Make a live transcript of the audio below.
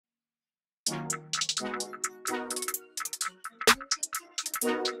What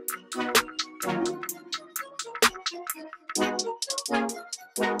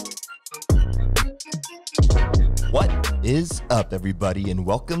is up, everybody, and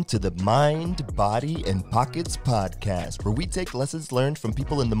welcome to the Mind, Body, and Pockets podcast, where we take lessons learned from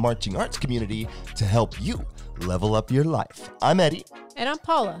people in the marching arts community to help you level up your life. I'm Eddy. And I'm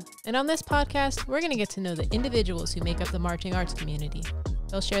Paula. And on this podcast, we're going to get to know the individuals who make up the marching arts community.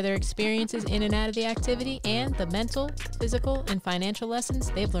 They'll share their experiences in and out of the activity and the mental, physical, and financial lessons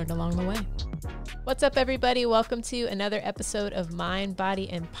they've learned along the way. What's up, everybody? Welcome to another episode of Mind, Body,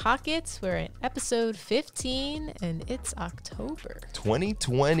 and Pockets. We're at episode 15, and it's October.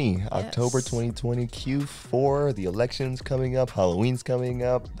 2020. Yes. October 2020, Q4. The election's coming up. Halloween's coming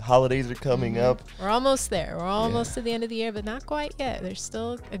up. Holidays are coming up. We're almost there. We're almost to the end of the year, but not quite yet. There's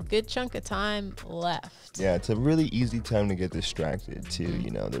still a good chunk of time left. Yeah, it's a really easy time to get distracted, too. You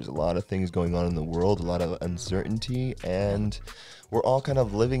know, there's a lot of things going on in the world, a lot of uncertainty, and we're all kind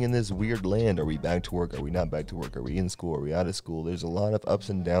of living in this weird land. Are we back to work? Are we not back to work? Are we in school? Are we out of school? There's a lot of ups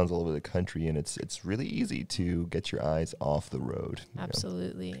and downs all over the country, and it's really easy to get your eyes off the road.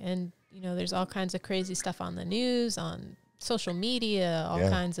 Absolutely. And, you know, there's all kinds of crazy stuff on the news, on social media, all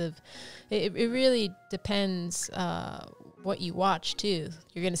kinds of, it really depends what you watch, too.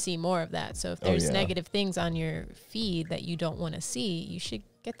 You're going to see more of that. So if there's negative things on your feed that you don't want to see, you should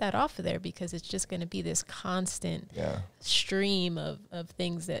get that off of there, because it's just going to be this constant stream of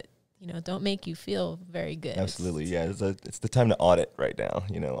things that, you know, don't make you feel very good. Absolutely. It's the time to audit right now.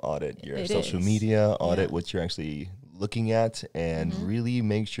 You know, audit your social media, audit what you're actually looking at, and really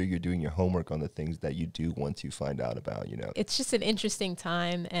make sure you're doing your homework on the things that you do want to find out about. You know, it's just an interesting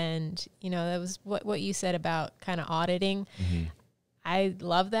time. And, you know, that was what you said about kind of auditing. I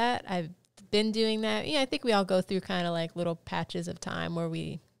love that. I've been doing that. Yeah, I think we all go through kind of like little patches of time where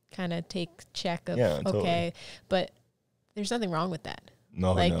we kind of take check of, okay, but there's nothing wrong with that.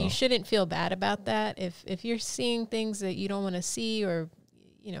 No, you shouldn't feel bad about that. If you're seeing things that you don't want to see, or,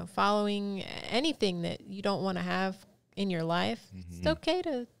 you know, following anything that you don't want to have in your life, it's okay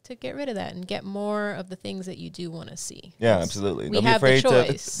to get rid of that and get more of the things that you do want to see. Yeah, absolutely. They'll be afraid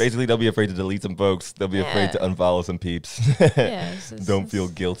they'll be afraid to delete some folks. They'll be afraid to unfollow some peeps. Don't feel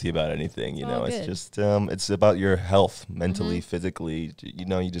guilty about anything. You know, it's just, it's about your health, mentally, physically. You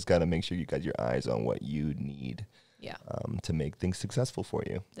know, you just got to make sure you got your eyes on what you need to make things successful for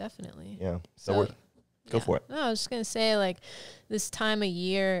you. Definitely. Yeah. So go for it. No, I was just going to say, like, this time of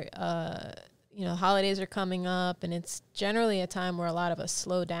year, you know, holidays are coming up, and it's generally a time where a lot of us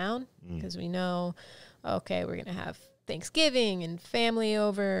slow down, because we know, okay, we're going to have Thanksgiving and family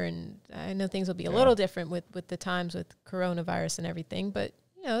over, and I know things will be a little different with the times with coronavirus and everything, but,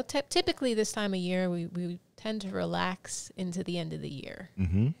 you know, typically this time of year, we tend to relax into the end of the year.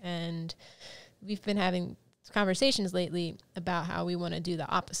 And we've been having conversations lately about how we want to do the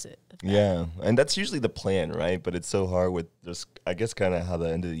opposite of that. Yeah, and that's usually the plan, right? But it's so hard with just, I guess, kind of how the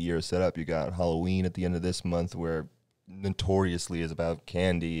end of the year is set up. You got Halloween at the end of this month, where notoriously is about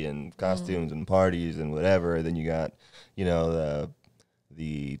candy and costumes and parties and whatever. Then you got, you know,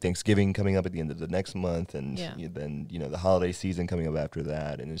 the Thanksgiving coming up at the end of the next month, and then, you know, the holiday season coming up after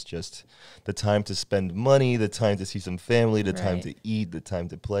that. And it's just the time to spend money, the time to see some family, the time to eat, the time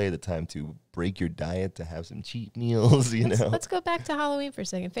to play, the time to break your diet, to have some cheat meals, Let's go back to Halloween for a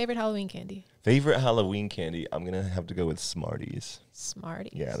second. Favorite Halloween candy? Favorite Halloween candy? I'm going to have to go with Smarties.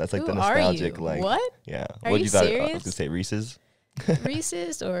 Smarties? Yeah, that's like the nostalgic. Like, what? Yeah. Are you serious? I was going to say Reese's.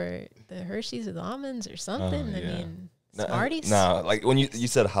 Reese's or the Hershey's with almonds or something? I mean, Smarties? No, like when you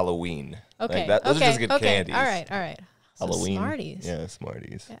said Halloween. Okay. Like those are just good candies. All right. So Halloween. Smarties. Yeah,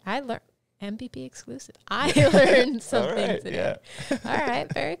 Smarties. Yeah, I learned MVP exclusive. I learned something today. Yeah. All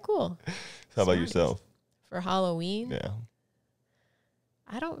right. Very cool. How about yourself? For Halloween? Yeah.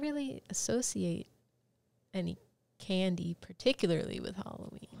 I don't really associate any candy particularly with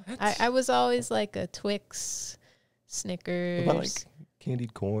Halloween. I was always like a Twix, Snickers. What about like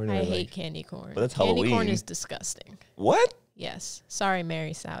candied corn? I hate candy corn. But that's Candy Halloween. corn is disgusting. What? Yes. Sorry,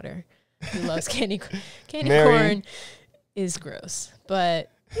 Mary Souter, who loves candy corn. Candy Mary. corn is gross.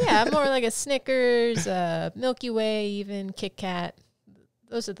 But yeah, I'm more like a Snickers, Milky Way, even Kit Kat.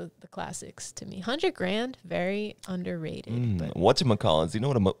 Those are the classics to me. 100 grand, very underrated. But whatchamacallit? Do you know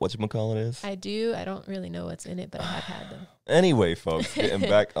what a whatchamacallit is? I do. I don't really know what's in it, but I have had them. Anyway, folks, getting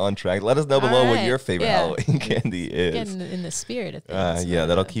back on track. Let us know below what your favorite Halloween candy is. Getting in the spirit of things. Yeah,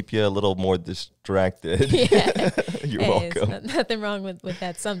 that'll keep you a little more distracted. You're welcome. Nothing wrong with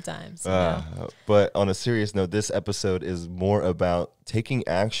that sometimes. But on a serious note, this episode is more about taking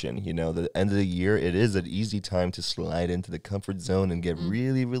action. You know, the end of the year, it is an easy time to slide into the comfort zone and get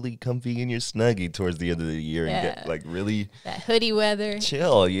really, really comfy in your Snuggie towards the end of the year and get like really that hoodie weather.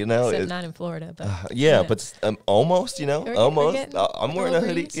 Chill, you know. Except not in Florida, but but almost, you know, almost. I'm wearing a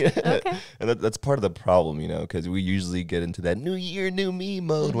hoodie. Okay. And that's part of the problem, you know, because we usually get into that new year, new me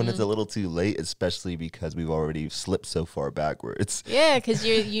mode when it's a little too late, especially because we've already slipped so far backwards. Yeah, because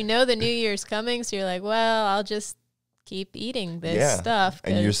you know the new year's coming, so you're like, well, I'll just keep eating this stuff.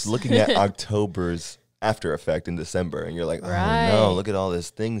 And you're looking at October's after effect in December, and you're like, oh no, look at all these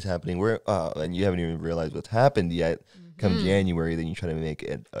things happening. And you haven't even realized what's happened yet. Come January, then you try to make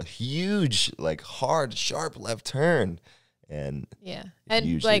it a huge, like, hard, sharp left turn. And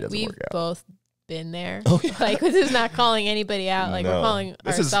and like we've both been there. Oh, yeah. Like, this is not calling anybody out. Like, we're calling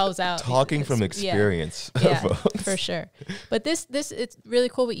ourselves out. Talking from experience. Yeah, for sure. But this it's really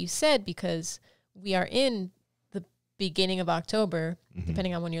cool what you said, because we are in the beginning of October,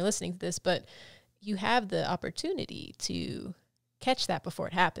 depending on when you're listening to this, but you have the opportunity to catch that before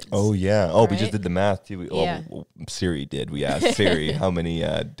it happens. Oh, yeah. Oh, we just did the math, too. Siri did. We asked Siri how many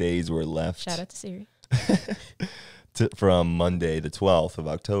days were left. Shout out to Siri. From Monday, the 12th of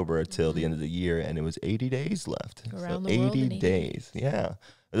October, till the end of the year, and it was 80 days left. Around the 80 world in 80 days. Yeah.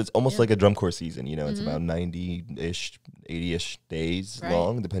 It's almost like a drum corps season. You know, it's about 90-ish, 80-ish days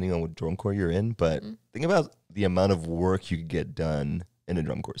long, depending on what drum corps you're in. But think about the amount of work you could get done in a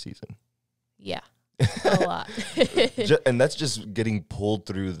drum corps season. Yeah. A lot. And that's just getting pulled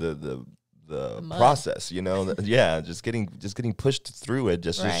through the process, you know. Just getting pushed through it,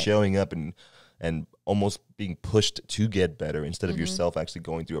 just showing up and almost being pushed to get better instead of yourself actually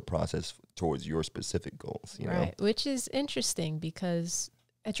going through a process towards your specific goals, you know. Which is interesting, because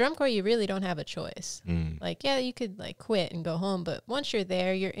at drum corps you really don't have a choice. Like, you could like quit and go home, but once you're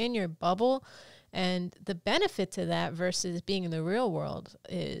there, you're in your bubble, and the benefit to that versus being in the real world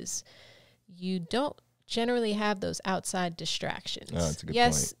is you don't generally have those outside distractions. Oh, that's a good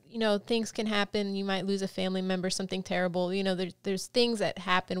point. You know, things can happen. You might lose a family member, something terrible. You know, there's things that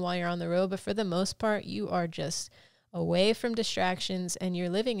happen while you're on the road, but for the most part, you are just away from distractions, and you're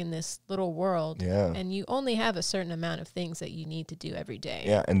living in this little world. Yeah. And you only have a certain amount of things that you need to do every day.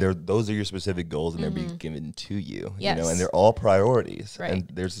 Yeah, and those are your specific goals, and they're being given to you. Yes. You know, and they're all priorities. Right. And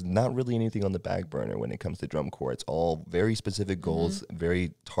there's not really anything on the back burner when it comes to drum corps. It's all very specific goals,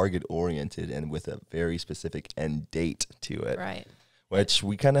 very target oriented, and with a very specific end date to it. Right. Which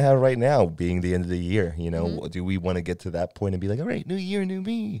we kind of have right now, being the end of the year. You know, do we want to get to that point and be like, all right, new year, new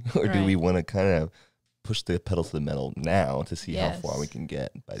me? Or do we want to kind of push the pedal to the metal now to see how far we can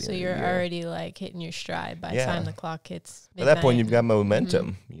get by the end of the year? So you're already like hitting your stride by the time the clock hits midnight. At that point, you've got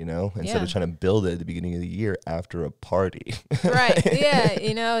momentum, you know, instead of trying to build it at the beginning of the year after a party. Right. Yeah.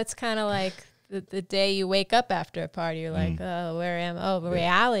 You know, it's kind of like the day you wake up after a party, you're like, oh, where am I? Oh,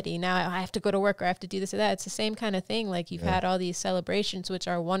 reality. Now I have to go to work, or I have to do this or that. It's the same kind of thing. Like, you've had all these celebrations, which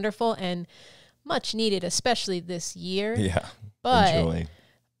are wonderful and much needed, especially this year. Yeah. But enjoy.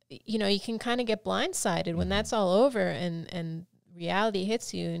 You know, you can kind of get blindsided when that's all over and reality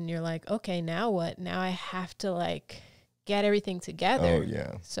hits you, and you're like, okay, now what? Now I have to like get everything together. Oh,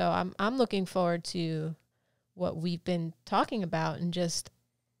 yeah. So I'm looking forward to what we've been talking about and just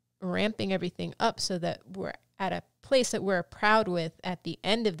ramping everything up so that we're at a place that we're proud with at the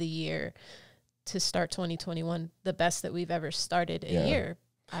end of the year to start 2021 the best that we've ever started a year.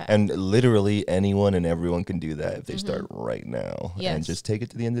 And literally anyone and everyone can do that if they start right now. Yes. And just take it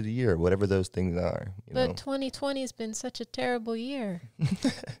to the end of the year, whatever those things are. But 2020 has been such a terrible year.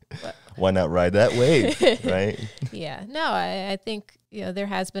 Why not ride that wave, right? Yeah. No, I think, you know, there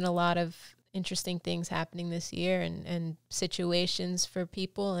has been a lot of interesting things happening this year and situations for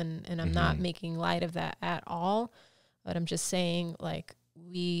people. And I'm not making light of that at all. But I'm just saying, like,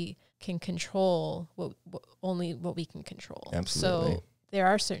 we can control only what we can control. Absolutely. So there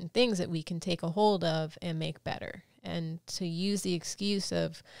are certain things that we can take a hold of and make better. And to use the excuse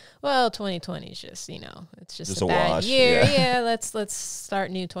of, well, 2020 is just, you know, it's just a bad wash. year. Yeah, let's start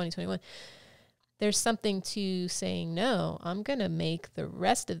new 2021. There's something to saying, no, I'm going to make the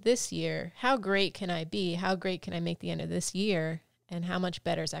rest of this year. How great can I be? How great can I make the end of this year? And how much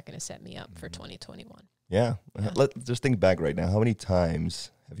better is that going to set me up for 2021? Yeah. Let's just think back right now. How many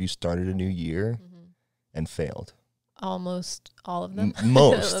times have you started a new year and failed? Almost all of them.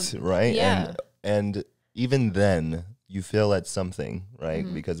 Most, right? Yeah. And even then, you fail at something, right?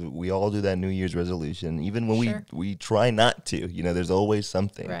 Because we all do that New Year's resolution, even when Sure. we try not to. You know, there's always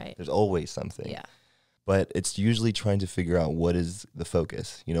something. Right. There's always something. Yeah. But it's usually trying to figure out what is the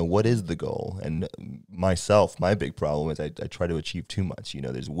focus, you know, what is the goal? And myself, my big problem is I try to achieve too much. You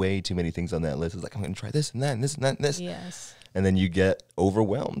know, there's way too many things on that list. It's like, I'm going to try this and that and this and that and this. Yes. And then you get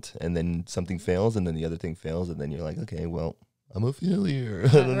overwhelmed, and then something fails, and then the other thing fails, and then you're like, okay, well, I'm a failure. I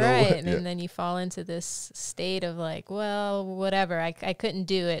don't know Right. what- And yeah. then you fall into this state of like, well, whatever. I couldn't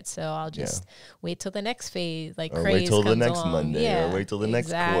do it, so I'll just wait till the next phase, like Or craze wait till the comes next along. Monday, Yeah, or wait till the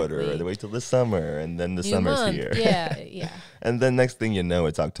next quarter, or wait till the summer, and then the New summer's month. here. Yeah, yeah. And then next thing you know,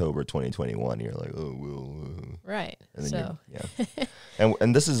 it's October 2021. You're like, oh, well. Right. And then So yeah.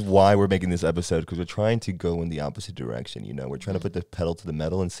 and this is why we're making this episode, because we're trying to go in the opposite direction. You know, we're trying to put the pedal to the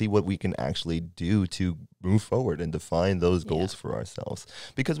metal and see what we can actually do to move forward and define those goals for ourselves.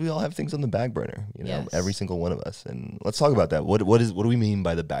 Because we all have things on the back burner, you know, Yes. every single one of us. And let's talk about that. What do we mean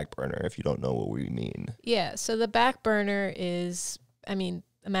by the back burner, if you don't know what we mean? yeah, so the back burner is,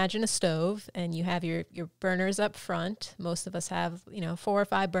 imagine a stove, and you have your burners up front. Most of us have, 4 or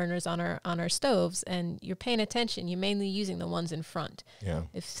 5 burners on our stoves, and you're paying attention. You're mainly using the ones in front. Yeah.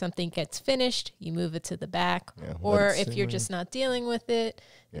 If something gets finished, you move it to the back. Yeah, let Or it if you're simmer. just not dealing with it,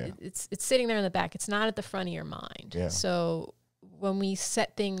 Yeah. it's sitting there in the back. It's not at the front of your mind. Yeah. So when we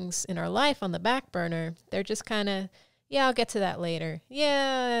set things in our life on the back burner, they're just kind of, yeah, I'll get to that later.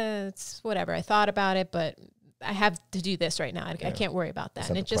 Yeah, it's whatever. I thought about it, but I have to do this right now. I can't worry about that. It's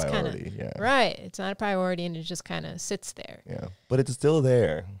And not it the just kind priority, yeah. of, right. It's not a priority, and it just kind of sits there. Yeah. But it's still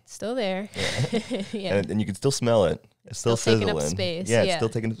there. It's still there. Yeah. And you can still smell it. It's still still taking sizzling. up space. Yeah, it's Yeah. still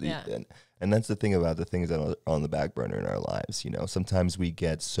taking. Yeah. And that's the thing about the things that are on the back burner in our lives. You know, sometimes we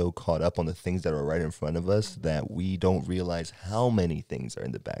get so caught up on the things that are right in front of us that we don't realize how many things are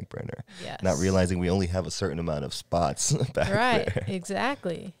in the back burner. Yes. Not realizing we only have a certain amount of spots back Right. there.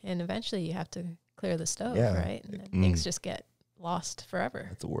 Exactly. And eventually you have to clear the stove, Yeah. right? And then things just get lost forever.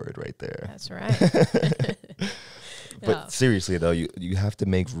 That's a word right there. That's right. But No. seriously though, you have to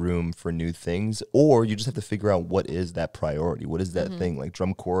make room for new things, or you just have to figure out what is that priority. What is that thing? Like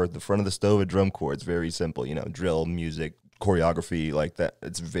drum corps, the front of the stove, a drum corps. It's very simple, you know, drill, music, choreography, like that.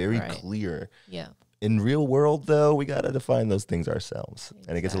 It's very Right. clear. Yeah. In real world though, we got to define those things ourselves.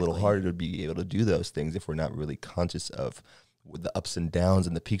 And it gets a little Exactly. harder to be able to do those things if we're not really conscious of the ups and downs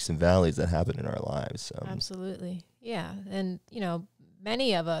and the peaks and valleys that happen in our lives. Absolutely. Yeah. And,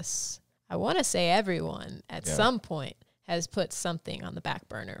 many of us, I want to say everyone at Yeah. some point has put something on the back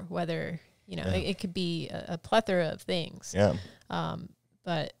burner, whether, it could be a plethora of things. Yeah.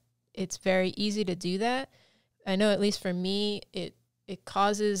 But it's very easy to do that. I know, at least for me, it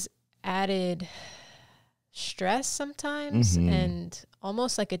causes added stress sometimes and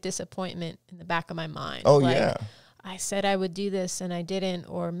almost like a disappointment in the back of my mind. Oh, Like, yeah. I said I would do this and I didn't,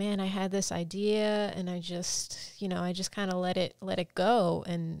 or man, I had this idea and I just kind of let it go,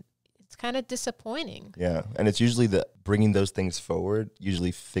 and it's kind of disappointing. Yeah, and it's usually bringing those things forward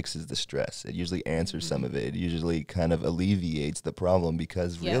usually fixes the stress. It usually answers some of it. It usually kind of alleviates the problem,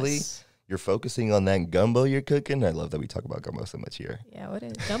 because really Yes. you're focusing on that gumbo you're cooking. I love that we talk about gumbo so much here. Yeah, what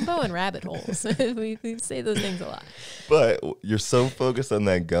is gumbo and rabbit holes? we say those things a lot. But you're so focused on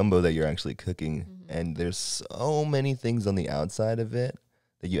that gumbo that you're actually cooking, and there's so many things on the outside of it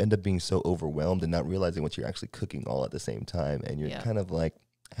that you end up being so overwhelmed and not realizing what you're actually cooking all at the same time. And you're Yeah. kind of like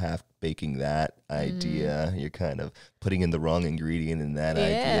half baking that idea. You're kind of putting in the wrong ingredient in that idea.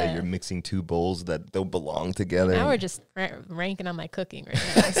 Yeah. You're mixing two bowls that don't belong together. Now we're just ranking on my cooking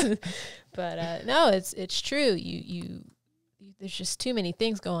right now. But no, it's true. You there's just too many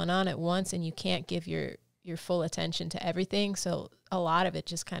things going on at once, and you can't give your full attention to everything. So a lot of it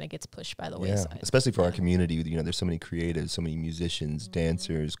just kind of gets pushed by the wayside. Especially for our community. You know, there's so many creatives, so many musicians,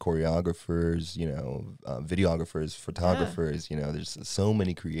 dancers, choreographers, videographers, photographers. You know, there's so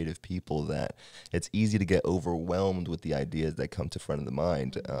many creative people that it's easy to get overwhelmed with the ideas that come to front of the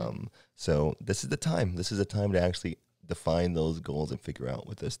mind. So this is the time. This is a time to actually define those goals and figure out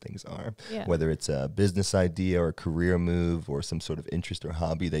what those things are. Yeah. Whether it's a business idea or a career move or some sort of interest or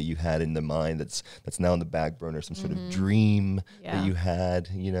hobby that you had in the mind that's now on the back burner, some sort of dream that you had,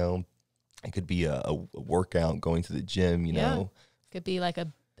 it could be a workout, going to the gym, you know. Could be like a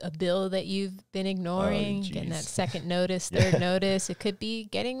bill that you've been ignoring, getting that geez. second notice, third notice. It could be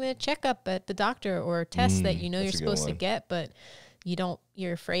getting the checkup at the doctor or a test that you're that's a good supposed to one. get, but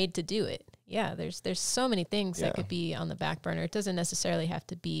you're afraid to do it. Yeah, there's so many things Yeah. that could be on the back burner. It doesn't necessarily have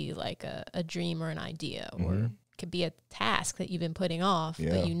to be like a dream or an idea, or it could be a task that you've been putting off, Yeah.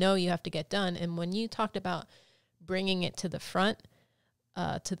 but you have to get done. And when you talked about bringing it to the front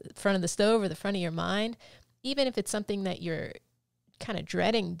of the stove or the front of your mind, even if it's something that you're kind of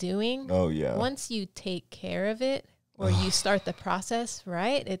dreading doing, Oh yeah. once you take care of it or you start the process,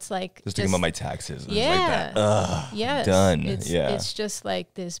 right? It's like Just thinking about my taxes. Yeah. It's like that. Ugh, yes, done. It's just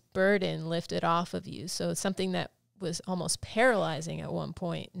like this burden lifted off of you. So it's something that was almost paralyzing at one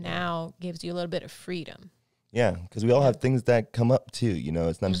point now gives you a little bit of freedom. Yeah, because we all have things that come up too. You know,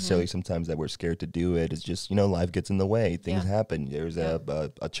 it's not necessarily sometimes that we're scared to do it. It's just, you know, life gets in the way. Things happen. There's a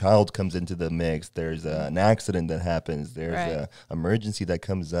child comes into the mix. There's an accident that happens. There's a emergency that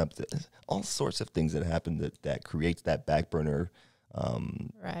comes up. There's all sorts of things that happen that creates that back burner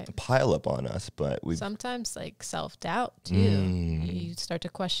pile up on us. But we sometimes like self-doubt too. You start to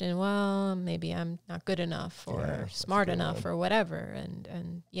question, well, maybe I'm not good enough or smart enough or whatever.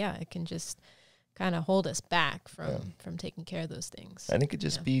 And yeah, it can just kind of hold us back from taking care of those things. And it could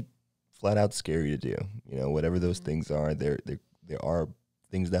just be flat out scary to do. You know, whatever those things are, there are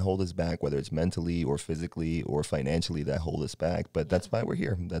things that hold us back, whether it's mentally or physically or financially that hold us back. But that's why we're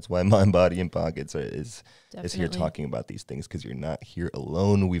here. That's why Mind, Body, and Pockets is here talking about these things, because you're not here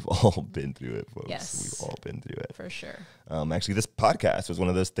alone. We've all been through it, folks. Yes. We've all been through it. For sure. Actually, this podcast was one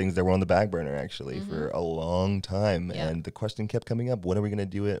of those things that were on the back burner, actually, for a long time. Yeah. And the question kept coming up, when are we going to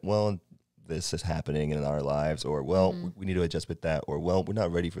do it? Well, this is happening in our lives, or we need to adjust with that, or we're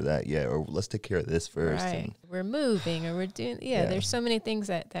not ready for that yet, or let's take care of this first. Right. And we're moving, or we're doing there's so many things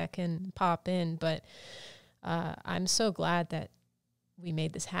that can pop in, but I'm so glad that we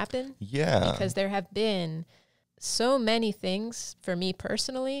made this happen. Yeah, because there have been so many things for me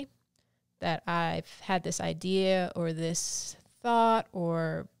personally that I've had this idea or this thought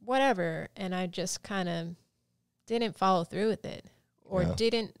or whatever, and I just kind of didn't follow through with it. Or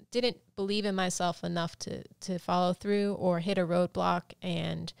didn't believe in myself enough to follow through, or hit a roadblock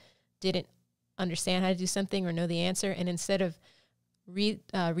and didn't understand how to do something or know the answer. And instead of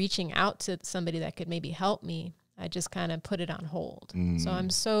reaching out to somebody that could maybe help me, I just kind of put it on hold. So I'm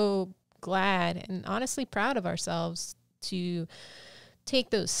so glad and honestly proud of ourselves to take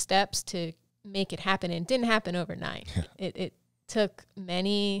those steps to make it happen. And it didn't happen overnight. It took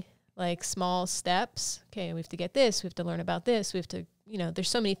many like small steps. Okay, we have to get this, we have to learn about this, we have to, there's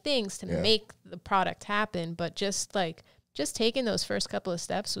so many things to make the product happen, but just taking those first couple of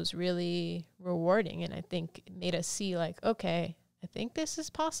steps was really rewarding. And I think it made us see like, okay, I think this is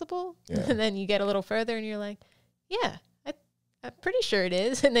possible. And then you get a little further and you're like, yeah, I'm pretty sure it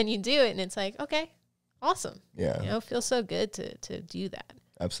is. And then you do it and it's like, okay, awesome. Yeah. It feels so good to do that.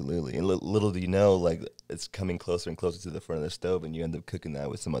 Absolutely. And little do you know, like, it's coming closer and closer to the front of the stove, and you end up cooking that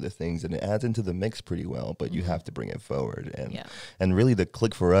with some other things, and it adds into the mix pretty well, but you have to bring it forward. And really the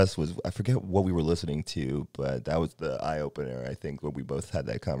click for us was, I forget what we were listening to, but that was the eye-opener, I think, where we both had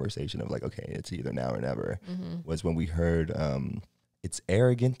that conversation of like, okay, it's either now or never, was when we heard, it's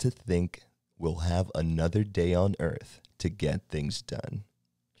arrogant to think we'll have another day on earth to get things done.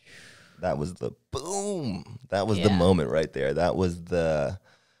 That was the boom. That was the moment right there. That was the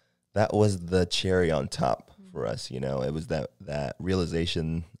cherry on top for us. It was that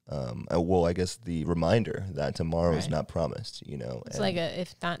realization. I guess the reminder that tomorrow is not promised. It's like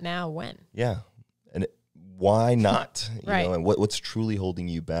if not now, when? Yeah, and why not? And what's truly holding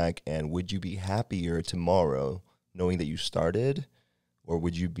you back? And would you be happier tomorrow knowing that you started, or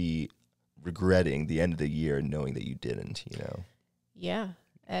would you be regretting the end of the year knowing that you didn't? Yeah,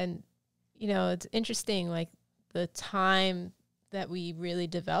 and it's interesting. Like the time that we really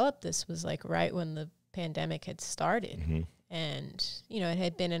developed this was like right when the pandemic had started. And, it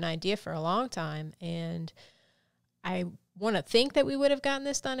had been an idea for a long time. And I want to think that we would have gotten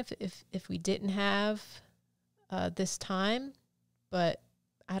this done if we didn't have this time. But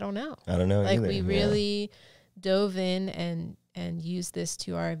I don't know. Like either. We really dove in and used this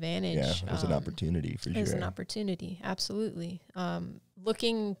to our advantage. Yeah, it was an opportunity for sure. It was an opportunity, absolutely.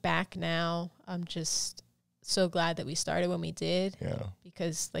 Looking back now, I'm just so glad that we started when we did. Yeah.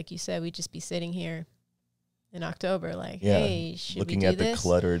 Because like you said, we'd just be sitting here in October like, hey, should looking we do at this? The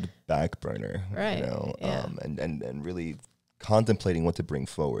cluttered back burner, right. And really contemplating what to bring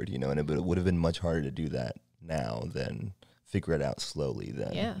forward, and it would have been much harder to do that now than figure it out slowly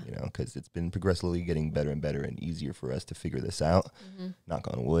then, because it's been progressively getting better and better and easier for us to figure this out, knock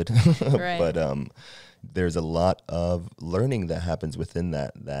on wood. Right. But there's a lot of learning that happens within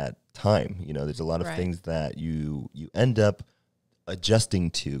that time. There's a lot of things that you end up adjusting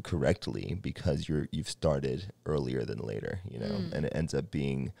to correctly because you've started earlier than later, and it ends up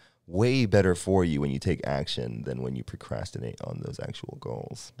being way better for you when you take action than when you procrastinate on those actual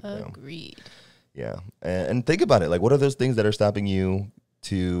goals. Agreed. Yeah. And think about it. Like, what are those things that are stopping you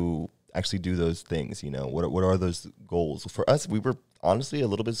to actually do those things? What are those goals? For us, we were honestly a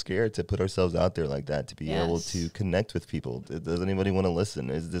little bit scared to put ourselves out there like that, to be able to connect with people. Does anybody want to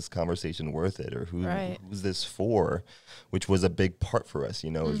listen? Is this conversation worth it? Or who's this for? Which was a big part for us,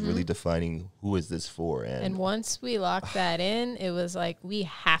 is really defining who is this for. And once we locked that in, it was like, we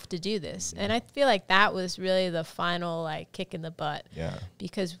have to do this. And I feel like that was really the final like kick in the butt. Yeah.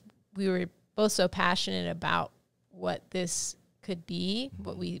 Because we were both so passionate about what this could be,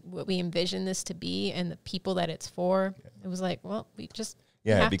 what we envision this to be, and the people that it's for. It was like, well, we just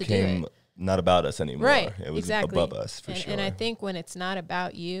have it became not about us anymore. Right, it was exactly. above us for sure. And I think when it's not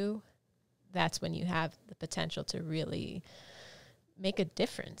about you, that's when you have the potential to really make a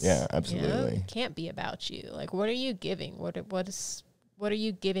difference. Yeah, absolutely. It can't be about you. Like, what are you giving? What are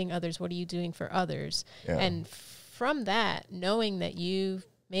you giving others? What are you doing for others? Yeah. And from that, knowing that you've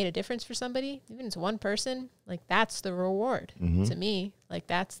made a difference for somebody, even if it's one person, like that's the reward to me. Like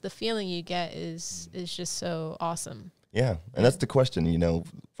that's the feeling you get is just so awesome. Yeah. And that's the question,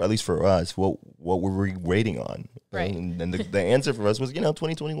 at least for us, what were we waiting on? Right. And the answer for us was,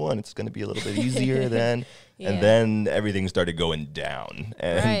 2021, it's going to be a little bit easier then. And then everything started going down.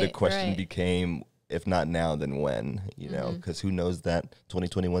 And the question became, if not now, then when, because who knows that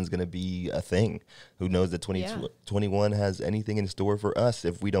 2021 is going to be a thing? Who knows that 2021 has anything in store for us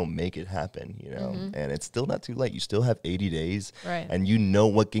if we don't make it happen, And it's still not too late. You still have 80 days. Right. And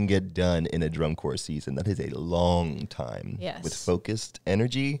what can get done in a drum corps season. That is a long time. Yes. With focused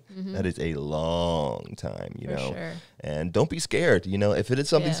energy, that is a long time, For sure. And don't be scared. If it is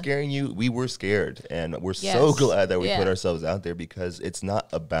something scaring you, we were scared. And we're so glad that we put ourselves out there, because it's not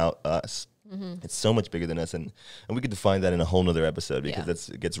about us. It's so much bigger than us, and we could define that in a whole nother episode, because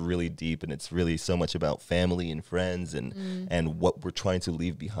it gets really deep, and it's really so much about family and friends and what we're trying to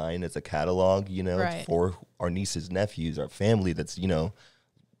leave behind as a catalog, for our nieces, nephews, our family that's,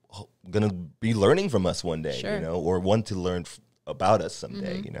 gonna be learning from us one day, or want to learn about us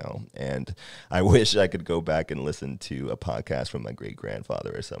someday, and I wish I could go back and listen to a podcast from my great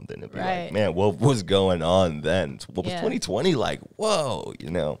grandfather or something and be like, man, what was going on then? What was 2020 like? Whoa,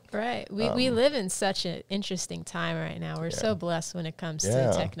 Right. We live in such an interesting time right now. We're so blessed when it comes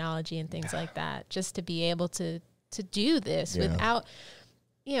to technology and things like that, just to be able to do this without,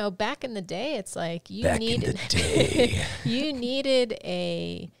 back in the day, it's like you needed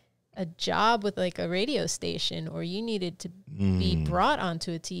a job with like a radio station, or you needed to be brought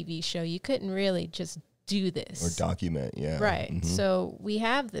onto a TV show. You couldn't really just do this. Or document, Right. So we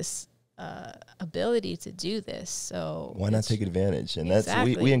have this ability to do this. So why not take advantage? And that's,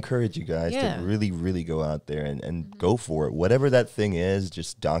 we encourage you guys to really, really go out there and go for it. Whatever that thing is,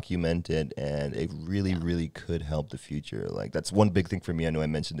 just document it, and it really, really could help the future. Like that's one big thing for me. I know I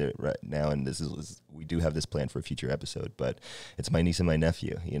mentioned it right now, and we do have this plan for a future episode, but it's my niece and my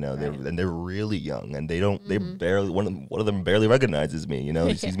nephew, they're really young, and they barely, one of them barely recognizes me,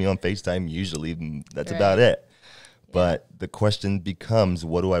 he sees me on FaceTime usually, and that's about it. But the question becomes,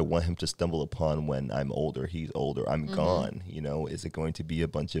 what do I want him to stumble upon when I'm older? He's older. I'm gone. Is it going to be a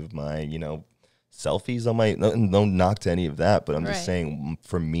bunch of my, selfies on my, no knock to any of that, but I'm just saying,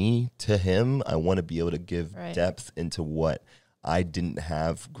 for me, to him, I want to be able to give depth into what I didn't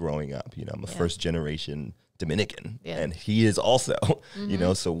have growing up. I'm a first generation Dominican, and he is also,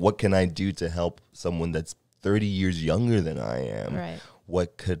 so what can I do to help someone that's 30 years younger than I am? Right.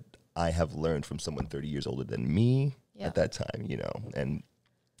 What could I have learned from someone 30 years older than me at that time, and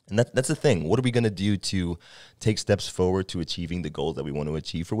that's the thing. What are we going to do to take steps forward to achieving the goals that we want to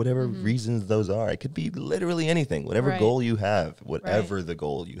achieve for whatever reasons those are? It could be literally anything, whatever goal you have, whatever the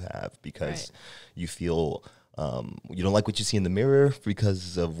goal you have, because you feel you don't like what you see in the mirror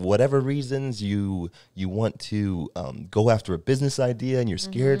because of whatever reasons. You want to go after a business idea, and you're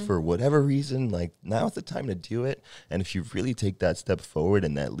scared for whatever reason. Like, now's the time to do it. And if you really take that step forward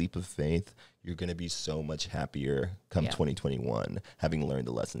and that leap of faith, you're going to be so much happier come 2021, having learned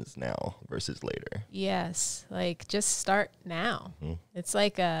the lessons now versus later. Yes. Like, just start now. It's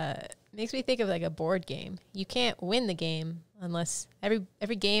like makes me think of like a board game. You can't win the game unless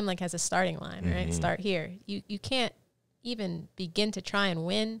every game like has a starting line, right? Start here. You can't even begin to try and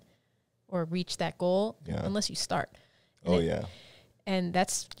win or reach that goal unless you start. And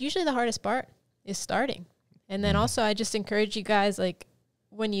that's usually the hardest part, is starting. And then also, I just encourage you guys, like,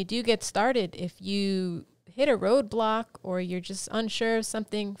 when you do get started, if you hit a roadblock or you're just unsure of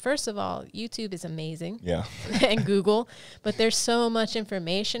something, first of all, YouTube is amazing. And Google. But there's so much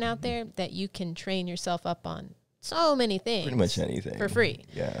information out there that you can train yourself up on so many things. Pretty much anything. For free.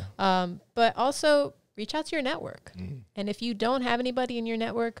 But also, reach out to your network. And if you don't have anybody in your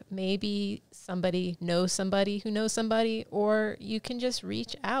network, maybe somebody knows somebody who knows somebody, or you can just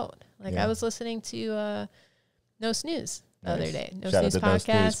reach out. Like I was listening to No Snooze the other day. No Shout out Snooze to No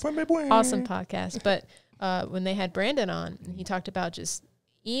podcast. Snooze. Awesome podcast. But when they had Brandon on, and he talked about just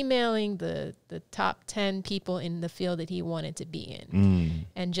emailing the top 10 people in the field that he wanted to be in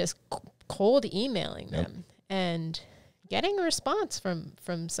and just cold emailing them and getting a response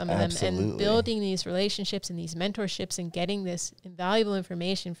from some of them and building these relationships and these mentorships and getting this invaluable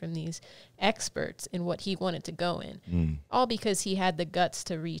information from these experts in what he wanted to go in, all because he had the guts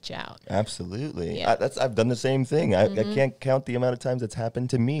to reach out. Absolutely. Yeah. I've done the same thing. I can't count the amount of times it's happened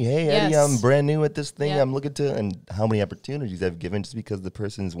to me. Hey, Eddie, I'm brand new at this thing. I'm looking to, and how many opportunities I've given just because the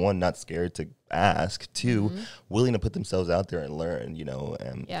person's, one, not scared to ask, two, willing to put themselves out there and learn, you know.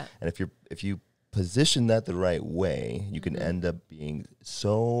 And if you position that the right way, you can end up being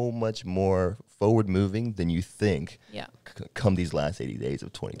so much more forward moving than you think come these last 80 days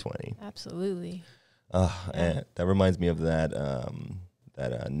of 2020. Absolutely. And that reminds me of that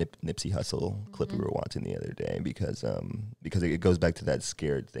Nipsey Hussle clip we were watching the other day, because it goes back to that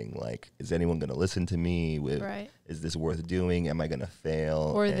scared thing, like, is anyone going to listen to me? Is this worth doing? Am I going to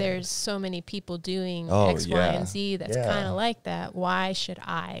fail? Or there's so many people doing X, Y, and Z that's kind of like that. Why should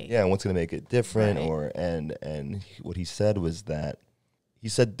I? Yeah, and what's going to make it different? Or and what he said was that he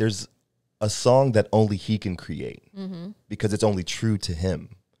said there's a song that only he can create because it's only true to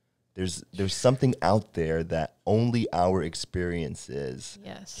him. There's something out there that only our experiences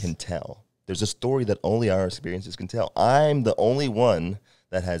can tell. There's a story that only our experiences can tell. I'm the only one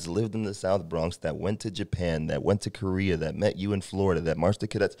that has lived in the South Bronx, that went to Japan, that went to Korea, that met you in Florida, that marched the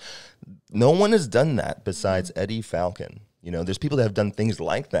cadets. No one has done that besides Eddie Falcon. You know, there's people that have done things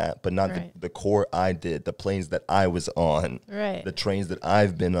like that, but not the core I did, the planes that I was on, the trains that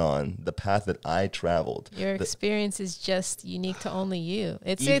I've been on, the path that I traveled. Your experience is just unique to only you.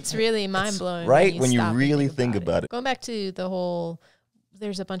 It's really mind-blowing. Right? When you really think about it. Going back to the whole,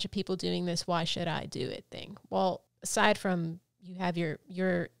 there's a bunch of people doing this, why should I do it thing? Well, aside from you have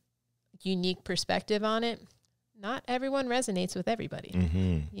your unique perspective on it, not everyone resonates with everybody.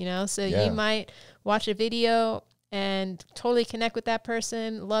 You know, so you might watch a video and totally connect with that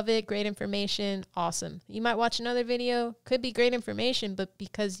person, love it, great information, awesome. You might watch another video, could be great information, but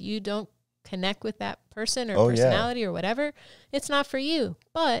because you don't connect with that person or personality or whatever, it's not for you,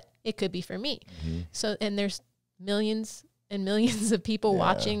 but it could be for me. So, and there's millions and millions of people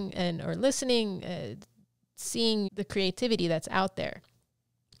watching or listening, seeing the creativity that's out there.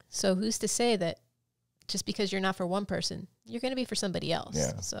 So who's to say that just because you're not for one person, you're going to be for somebody else?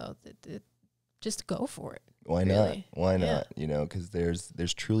 So just go for it. Why not? Why not? You know, because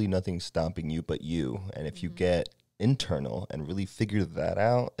there's truly nothing stopping you but you. And if you get internal and really figure that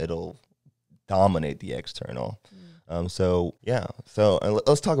out, it'll dominate the external. So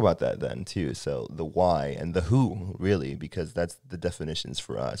let's talk about that then too. So the why and the who, really, because that's the definitions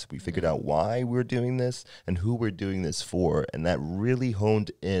for us. We figured out why we're doing this and who we're doing this for, and that really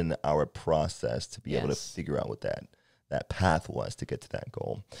honed in our process to be able to figure out what that path was to get to that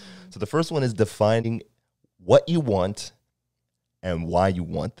goal. So the first one is defining what you want and why you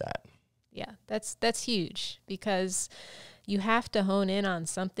want that. Yeah, that's huge, because you have to hone in on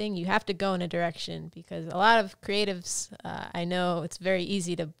something. You have to go in a direction, because a lot of creatives, I know it's very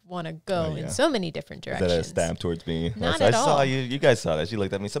easy to want to go in so many different directions. Is that a stab towards me? Not at all. I saw you. You guys saw that. She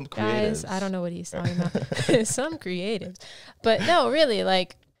looked at me. Some creatives. Guys, I don't know what he's talking about. Some creatives. But no, really,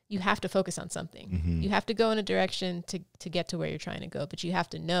 like, you have to focus on something. You have to go in a direction to get to where you're trying to go, but you have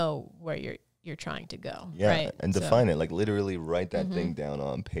to know where you're trying to go. Right? And define it, like literally write that thing down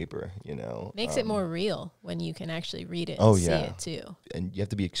on paper, you know. Makes it more real when you can actually read it and see it too. And you have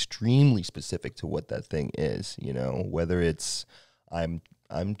to be extremely specific to what that thing is, you know, whether it's I'm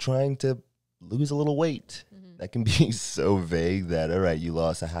trying to lose a little weight. That can be so vague that, all right, you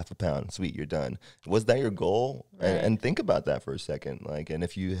lost a half a pound. Sweet, you're done. Was that your goal? And think about that for a second. Like, and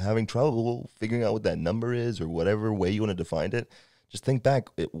if you're having trouble figuring out what that number is or whatever way you want to define it, just think back.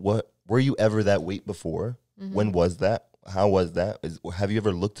 Were you ever that weight before? When was that? How was that? Have you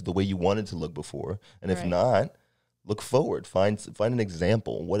ever looked the way you wanted to look before? And if not, look forward. Find an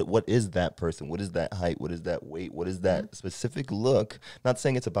example. What is that person? What is that height? What is that weight? What is that specific look? Not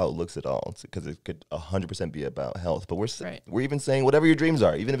saying it's about looks at all, because it could 100% be about health. But we're even saying whatever your dreams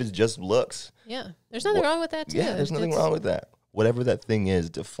are, even if it's just looks. Yeah, there's nothing wrong with that too. Yeah, there's nothing wrong with that. Whatever that thing is,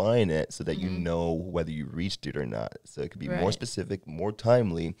 define it so that you know whether you reached it or not. So it could be more specific, more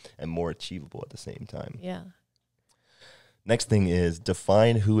timely, and more achievable at the same time. Yeah. Next thing is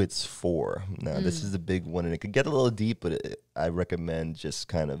define who it's for. Now, this is a big one, and it could get a little deep, but I recommend just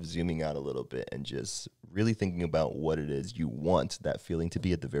kind of zooming out a little bit and just really thinking about what it is you want that feeling to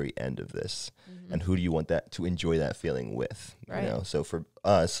be at the very end of this, and who do you want that to enjoy that feeling with, Right. you know? So for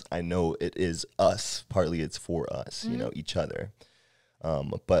us, I know it is us, partly it's for us, you know, each other.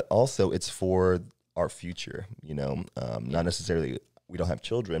 But also it's for our future, you know, not necessarily, we don't have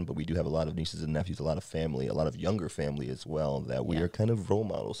children, but we do have a lot of nieces and nephews, a lot of family, a lot of younger family as well that we are kind of role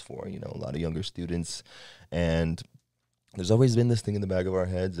models for, you know, a lot of younger students. And there's always been this thing in the back of our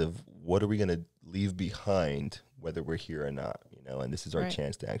heads of what are we going to leave behind, whether we're here or not, you know, and this is our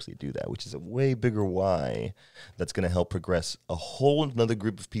chance to actually do that, which is a way bigger why that's going to help progress a whole another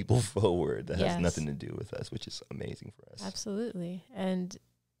group of people forward that has nothing to do with us, which is amazing for us. Absolutely. And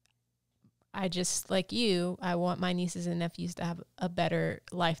I just, like you, I want my nieces and nephews to have a better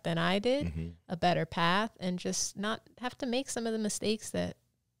life than I did, a better path, and just not have to make some of the mistakes that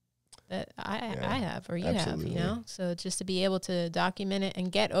I have or you have, you know? So just to be able to document it and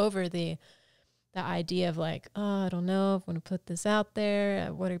get over the idea of like, oh, I don't know if I'm going to put this out there.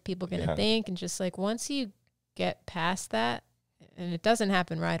 What are people going to think? And just like, once you get past that, and it doesn't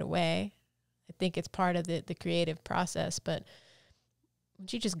happen right away, I think it's part of the creative process, but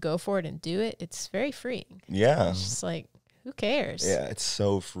once you just go for it and do it, it's very freeing. Yeah. It's just like, who cares? Yeah, it's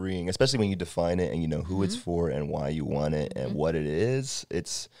so freeing, especially when you define it and you know who it's for and why you want it and what it is.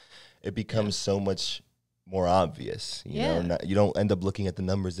 It becomes so much more obvious. You know, you don't end up looking at the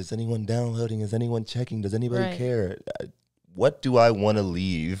numbers. Is anyone downloading? Is anyone checking? Does anybody care? What do I want to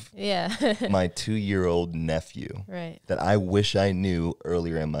leave my 2-year-old nephew that I wish I knew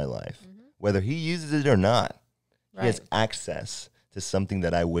earlier in my life? Whether he uses it or not, he has access to something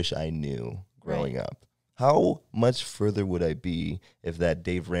that I wish I knew growing up. How much further would I be if that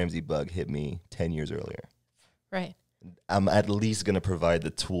Dave Ramsey bug hit me 10 years earlier? Right. I'm at least going to provide the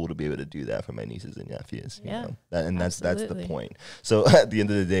tool to be able to do that for my nieces and nephews. You know? That's the point. So at the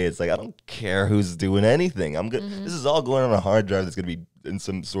end of the day, it's like, I don't care who's doing anything. I'm good. This is all going on a hard drive that's going to be in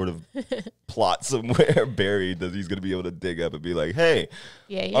some sort of plot somewhere buried that he's going to be able to dig up and be like, hey,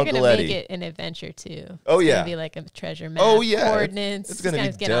 you're going to make it an adventure too. Oh, it's yeah. Going to be like a treasure map. Oh, yeah. Coordinates. It's going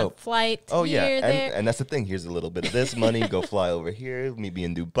to be get dope. On flight. Oh, yeah. There. And that's the thing. Here's a little bit of this money. Go fly over here. Me be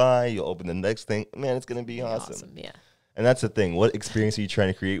in Dubai. You'll open the next thing. Man, it's going to be awesome. Yeah. And that's the thing. What experience are you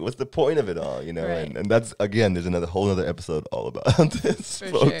trying to create? What's the point of it all? You know, and that's, again, there's whole other episode all about this, for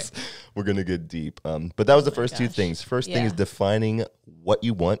folks. Sure. We're going to get deep. But that was the first two things. First thing is defining what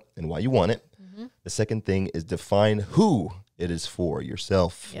you want and why you want it. The second thing is define who it is for,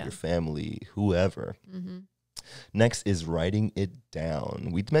 yourself, your family, whoever. Next is writing it down.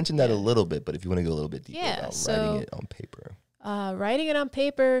 We mentioned that a little bit, but if you want to go a little bit deeper about writing it on paper. Writing it on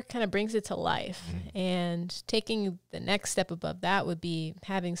paper kind of brings it to life, and taking the next step above that would be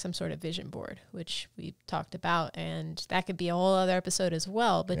having some sort of vision board, which we talked about, and that could be a whole other episode as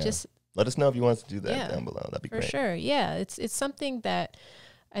well. But just let us know if you want us to do that down below. That'd be great. For sure. Yeah, it's something that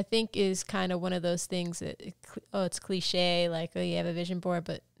I think is kind of one of those things that it's cliche, like, oh, you have a vision board,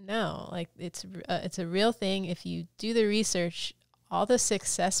 but no, like it's a real thing. If you do the research, all the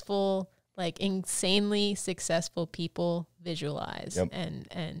successful, like insanely successful people visualize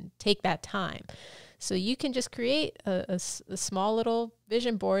and take that time. So you can just create a small little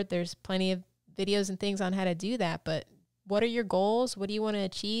vision board. There's plenty of videos and things on how to do that, but what are your goals? What do you want to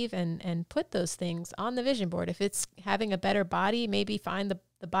achieve? And put those things on the vision board. If it's having a better body, maybe find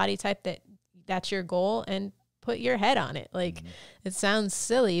the body type that's your goal and put your head on it. Like, it sounds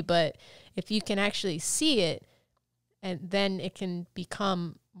silly, but if you can actually see it, and then it can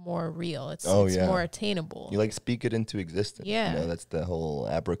become more real. It's more attainable. You like speak it into existence. Yeah. You know, that's the whole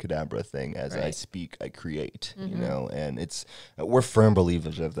abracadabra thing. As I speak, I create, you know, and we're firm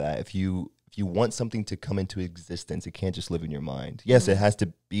believers of that. If you want something to come into existence, it can't just live in your mind. Yes, it has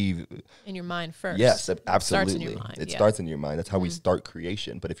to be in your mind first. Yes, absolutely. It starts in your mind. It starts in your mind. That's how we start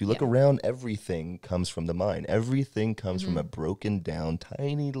creation. But if you look around, everything comes from the mind. Everything comes from a broken down,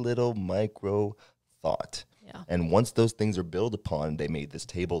 tiny little micro thought. Yeah. And once those things are built upon, they made this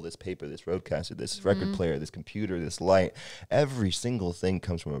table, this paper, this roadcaster, this record player, this computer, this light. Every single thing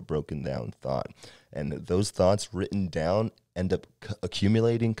comes from a broken down thought. And those thoughts written down end up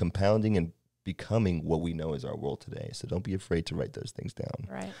accumulating, compounding, and becoming what we know as our world today. So don't be afraid to write those things down.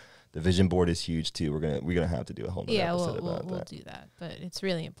 Right. The vision board is huge too. We're gonna have to do a whole nother episode about that. We'll do that, but it's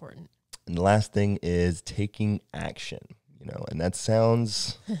really important. And the last thing is taking action. You know, and that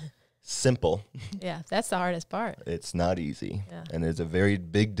sounds simple. Yeah, that's the hardest part. It's not easy. Yeah. And there's a very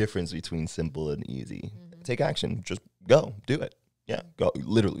big difference between simple and easy. Take action. Just go. Do it. Yeah. Go.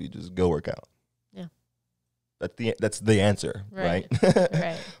 Literally, just go work out. Yeah. That's the answer, right?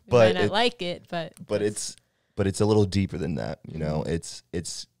 Right. But I like it, but it's a little deeper than that. You know, it's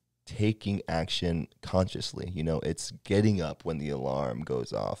taking action consciously. You know, it's getting up when the alarm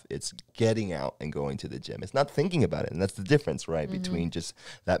goes off. It's getting out and going to the gym. It's not thinking about it. And that's the difference, right? Between just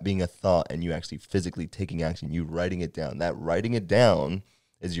that being a thought and you actually physically taking action, you writing it down. That writing it down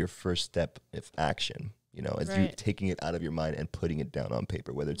is your first step of action. You know, as you taking it out of your mind and putting it down on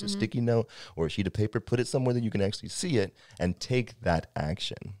paper, whether it's a sticky note or a sheet of paper, put it somewhere that you can actually see it and take that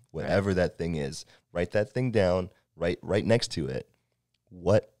action, whatever that thing is. Write that thing down, right next to it.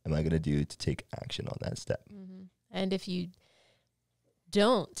 What am I going to do to take action on that step? And if you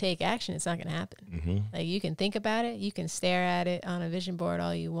don't take action, it's not going to happen. Like, you can think about it, you can stare at it on a vision board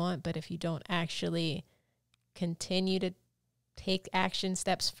all you want, but if you don't actually continue to take action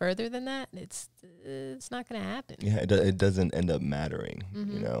steps further than that, it's not going to happen. Yeah, it doesn't end up mattering.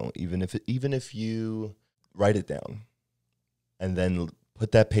 You know, even if you write it down and then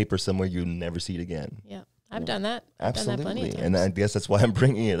put that paper somewhere you never see it again. Yeah, I've done that. Absolutely. I've done that plenty of times. And I guess that's why I'm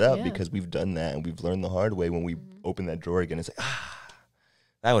bringing it up, because we've done that and we've learned the hard way when we open that drawer again and say,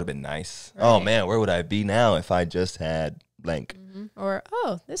 that would have been nice. Oh man, where would I be now if I just had blank? Or,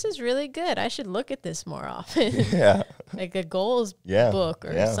 oh, this is really good. I should look at this more often. Like a goals book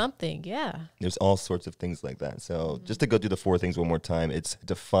or something. Yeah. There's all sorts of things like that. So just to go through the 4 things one more time, it's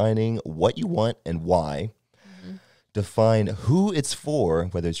defining what you want and why. Define who it's for,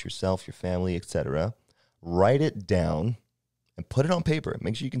 whether it's yourself, your family, etc. Write it down and put it on paper.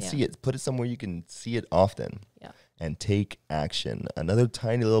 Make sure you can see it. Put it somewhere you can see it often. And take action. Another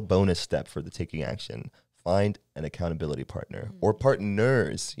tiny little bonus step for the taking action. Find an accountability partner or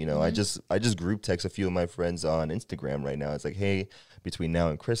partners. You know, I just group text a few of my friends on Instagram right now. It's like, hey, between now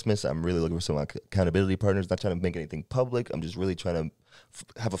and Christmas, I'm really looking for some accountability partners. Not trying to make anything public. I'm just really trying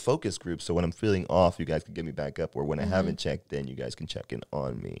to have a focus group. So when I'm feeling off, you guys can get me back up. Or when I haven't checked in, you guys can check in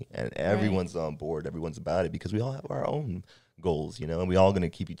on me. And everyone's on board. Everyone's about it because we all have our own goals, you know, and we all going to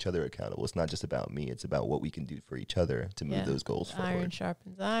keep each other accountable. It's not just about me. It's about what we can do for each other to move those goals forward. Iron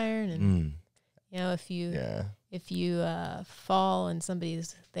sharpens iron. And you know, if you fall and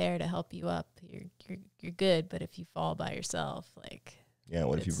somebody's there to help you up, you're good. But if you fall by yourself, like,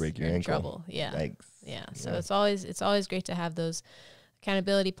 what if you break your ankle? In trouble. Yikes. Yeah. So it's always great to have those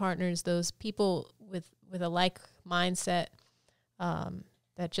accountability partners, those people with a like mindset,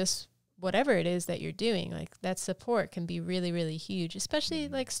 that just whatever it is that you're doing, like that support can be really, really huge, especially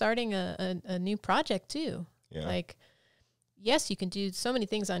like starting a new project too. Like, yes, you can do so many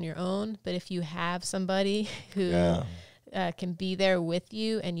things on your own, but if you have somebody who can be there with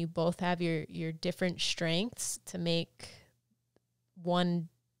you and you both have your different strengths to make one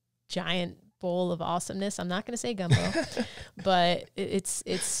giant bowl of awesomeness. I'm not going to say gumbo, but it's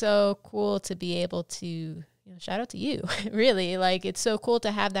so cool to be able to, shout out to you, really. Like, it's so cool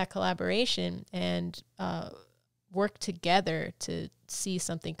to have that collaboration and work together to see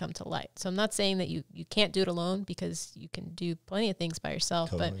something come to light. So I'm not saying that you can't do it alone, because you can do plenty of things by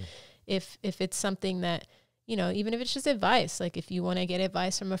yourself. Totally. But if it's something that, even if it's just advice, like if you want to get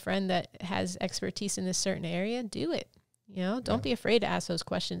advice from a friend that has expertise in this certain area, do it. Don't be afraid to ask those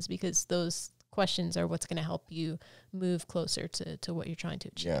questions, because those questions are what's going to help you move closer to what you're trying to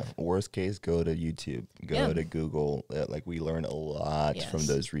achieve. Yeah. Worst case, go to YouTube, go to Google. Like, we learn a lot from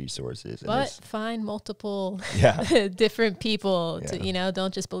those resources. But find multiple different people to,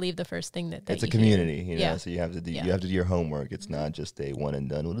 don't just believe the first thing that it's a community, so you have to do, you have to do your homework. It's not just a one and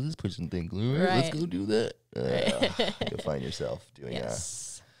done. What does this person think? Let's go do that. You'll find yourself doing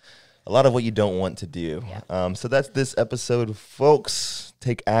a lot of what you don't want to do. So that's this episode, folks.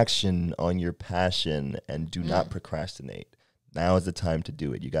 Take action on your passion and do not procrastinate. Now is the time to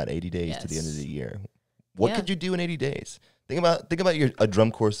do it. You got 80 days to the end of the year. What could you do in 80 days? Think about a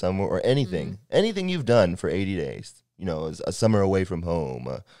drum course somewhere, or anything you've done for 80 days. A summer away from home.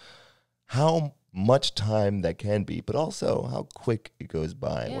 How much time that can be, but also how quick it goes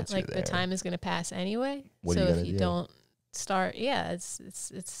by once you're there. The time is going to pass anyway. So if you don't start,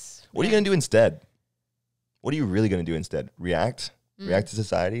 it's what are you going to do instead? What are you really going to do instead? React to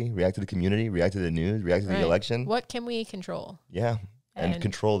society, react to the community, react to the news, react to the election. What can we control? Yeah, and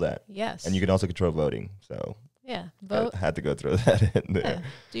control that. Yes. And you can also control voting. So vote. I had to go throw that in there.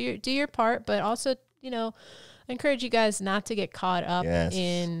 Do your part, but also, I encourage you guys not to get caught up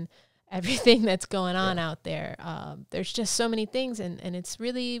in everything that's going on out there. There's just so many things, and it's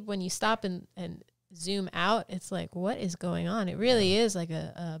really, when you stop and zoom out, it's like, what is going on? It really is like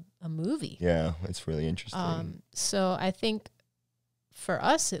a movie. Yeah, it's really interesting. So I think for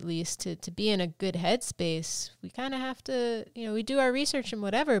us, at least, to be in a good headspace, we kind of have to, we do our research and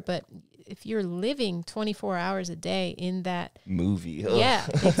whatever, but if you're living 24 hours a day in that movie. Yeah,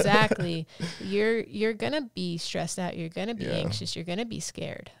 exactly. You're going to be stressed out. You're going to be anxious. You're going to be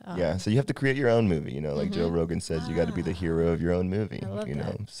scared. So you have to create your own movie, like Joe Rogan says, you got to be the hero of your own movie, I love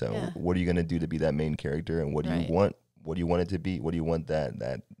that. So what are you going to do to be that main character, and what do you want? What do you want it to be? What do you want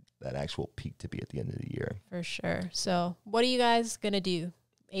that actual peak to be at the end of the year? For sure. So what are you guys going to do?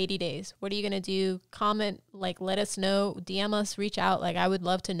 80 days. What are you going to do? Comment, let us know, DM us, reach out. I would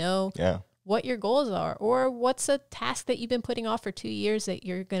love to know what your goals are, or what's a task that you've been putting off for 2 years that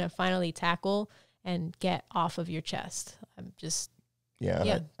you're going to finally tackle and get off of your chest. I'm just,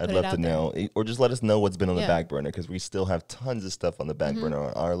 I'd love to know, or just let us know what's been on the back burner, because we still have tons of stuff on the back burner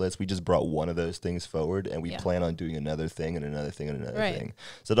on our list. We just brought one of those things forward, and we plan on doing another thing and another thing and another thing.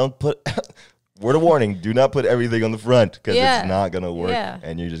 So don't put... Word of warning, do not put everything on the front, because it's not going to work,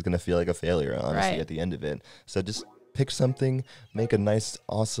 and you're just going to feel like a failure, honestly, at the end of it. So just pick something, make a nice,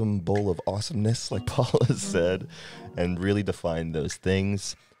 awesome bowl of awesomeness, like Paula said, and really define those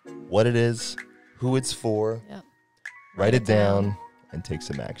things, what it is, who it's for, write it down, and take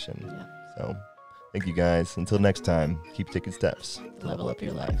some action. So thank you guys. Until next time, keep taking steps to level up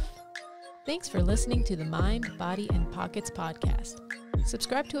your life. Thanks for listening to the Mind, Body, and Pockets podcast.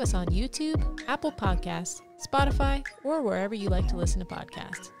 Subscribe to us on YouTube, Apple Podcasts, Spotify, or wherever you like to listen to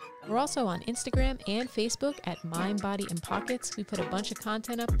podcasts. We're also on Instagram and Facebook at Mind, Body, and Pockets. We put a bunch of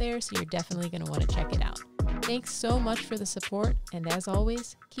content up there, so you're definitely going to want to check it out. Thanks so much for the support, and as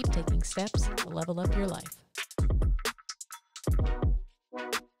always, keep taking steps to level up your life.